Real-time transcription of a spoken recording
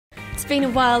It's been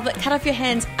a while, but Cut Off Your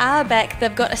Hands are back.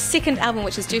 They've got a second album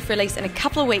which is due for release in a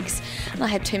couple of weeks. And I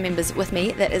have two members with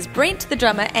me. That is Brent, the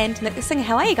drummer, and Nick, the singer.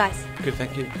 How are you guys? Good,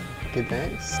 thank you. Good,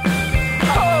 thanks.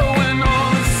 Oh, when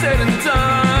all is said and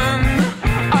done,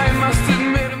 I must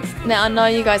admit Now, I know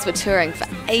you guys were touring for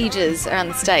ages around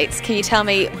the States. Can you tell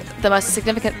me the most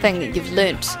significant thing that you've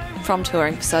learnt from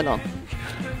touring for so long?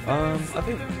 I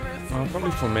think, probably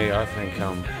for me, I think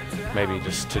maybe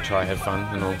just to try have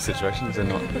fun in all situations and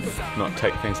not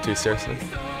take things too seriously.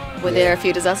 Were there a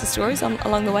few disaster stories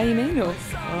along the way, you mean? Or?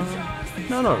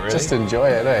 No, not really. Just enjoy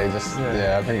it, eh?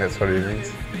 Yeah, I think that's what he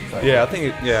means. Like, yeah, I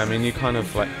think, I mean, you kind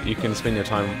of, like, you can spend your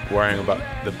time worrying about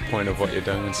the point of what you're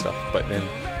doing and stuff, but then,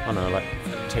 I don't know, like,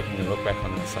 taking a look back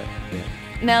on it, it's like, yeah.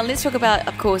 Now, let's talk about,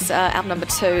 of course, album number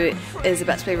 2 is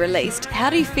about to be released. How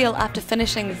do you feel after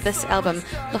finishing this album,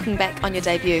 looking back on your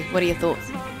debut? What are your thoughts?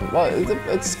 Well,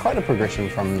 it's quite a progression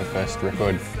from the first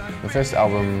record. The first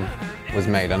album was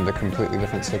made under completely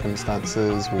different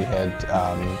circumstances. We had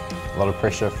a lot of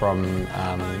pressure from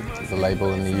the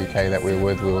label in the UK that we were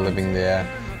with. We were living there,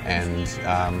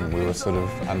 and we were sort of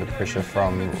under pressure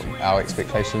from our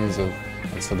expectations of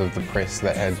sort of the press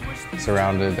that had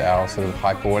surrounded our sort of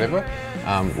hype or whatever.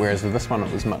 Whereas with this one,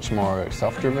 it was much more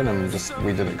self-driven, and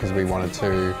we did it because we wanted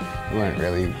to. We weren't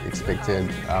really expected.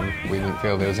 We didn't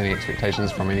feel there was any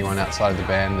expectations from anyone outside the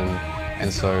band,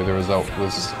 and so the result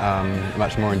was a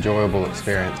much more enjoyable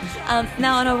experience.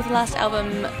 Now, I know with the last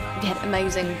album, you had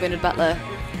amazing Bernard Butler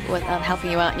with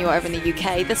helping you out, and you were over in the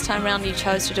UK. This time around, you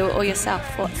chose to do it all yourself.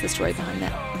 What's the story behind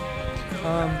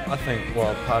that? I think,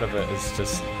 well, part of it is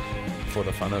just for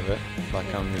the fun of it. Like,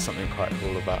 there's something quite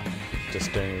cool about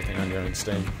just doing everything on your own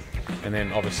steam. And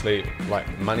then obviously, like,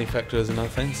 money factors and other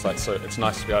things. Like, so it's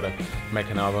nice to be able to make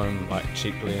an album like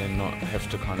cheaply and not have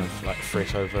to kind of like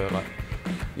fret over, like,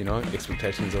 you know,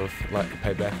 expectations of like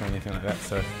payback or anything like that.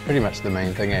 So pretty much the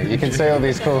main thing. You can say all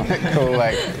these cool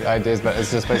like ideas, but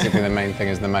it's just basically the main thing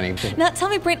is the money. Now, tell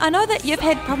me, Brent, I know that you've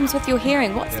had problems with your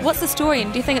hearing. What's the story,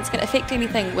 and do you think it's going to affect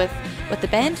anything with the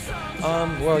band?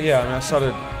 Well, yeah. I mean, I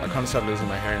kind of started losing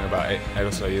my hearing about eight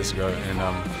or so years ago,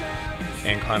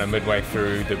 and kind of midway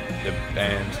through the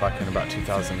band, like in about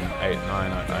 2008-9,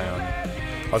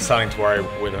 I was starting to worry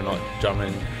whether or not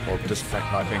drumming or just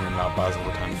piping in loud bars all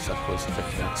the time and stuff was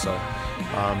affecting it. So,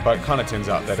 but it kind of turns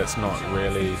out that it's not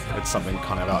really. It's something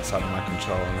kind of outside of my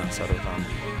control and outside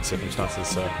of circumstances.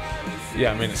 So,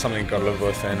 yeah, I mean, it's something I've got to live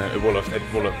with, and it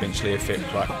will eventually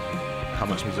affect like how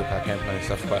much music I can play and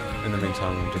stuff. But in the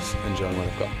meantime, I'm just enjoying what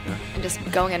I've got. You know? And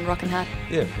just going and rocking hard.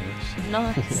 Yeah, pretty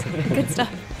much. Nice, good stuff.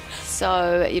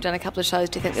 So you've done a couple of shows.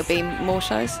 Do you think there'll be more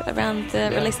shows around the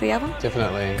release of the album?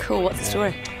 Definitely. Cool. What's the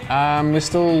story? We're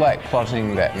still like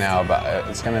plotting that now, but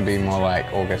it's going to be more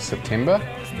like August, September.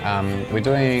 We're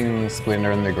doing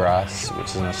Splendour in the Grass, which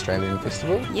is an Australian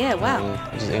festival. Yeah, wow.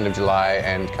 Which is end of July,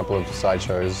 and a couple of side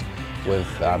shows with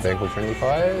a band called Friendly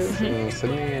Fires in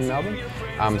Sydney and Melbourne.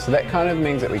 So that kind of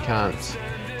means that we can't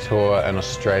tour in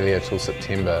Australia till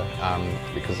September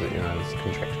because of, there's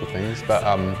contractual things. But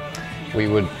we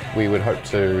would hope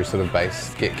to sort of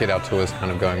get our tours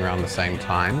kind of going around the same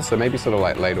time. So maybe sort of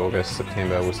like late August,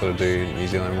 September, we'll sort of do New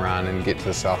Zealand run and get to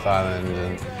the South Island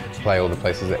and play all the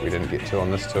places that we didn't get to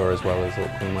on this tour, as well as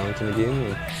Auckland and Wellington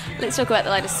again. Let's talk about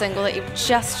the latest single that you've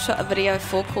just shot a video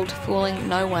for called Fooling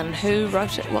No One. Who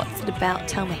wrote it? What's it about?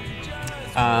 Tell me.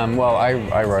 Well,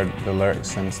 I wrote the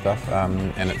lyrics and stuff,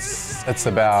 and it's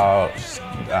about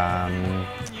I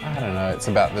don't know. It's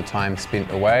about the time spent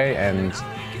away, and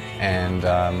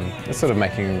it's sort of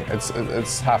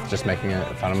it's half just making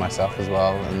fun of myself as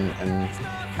well, and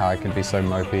how I could be so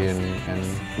mopey and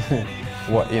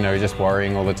what just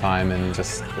worrying all the time, and it's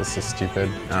just stupid.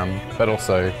 But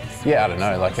also, yeah, I don't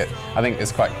know. Like I think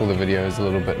it's quite cool. The video is a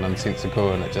little bit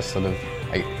nonsensical, and it just sort of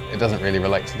it doesn't really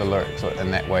relate to the lyrics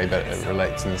in that way, but it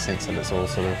relates in the sense that it's all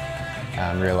sort of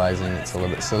realising it's all a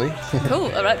bit silly. Cool.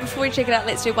 All right. Before we check it out,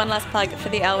 let's do one last plug for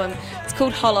the album. It's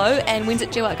called Hollow, and when's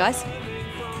it due out, guys?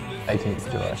 18th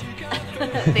of July.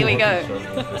 There we go.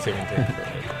 The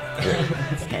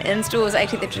 17th. In stores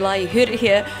 18th of July. You heard it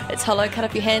here. It's Hollow. Cut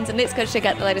Off Your Hands, and let's go check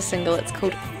out the latest single. It's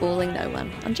called Fooling No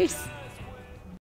One on Juice.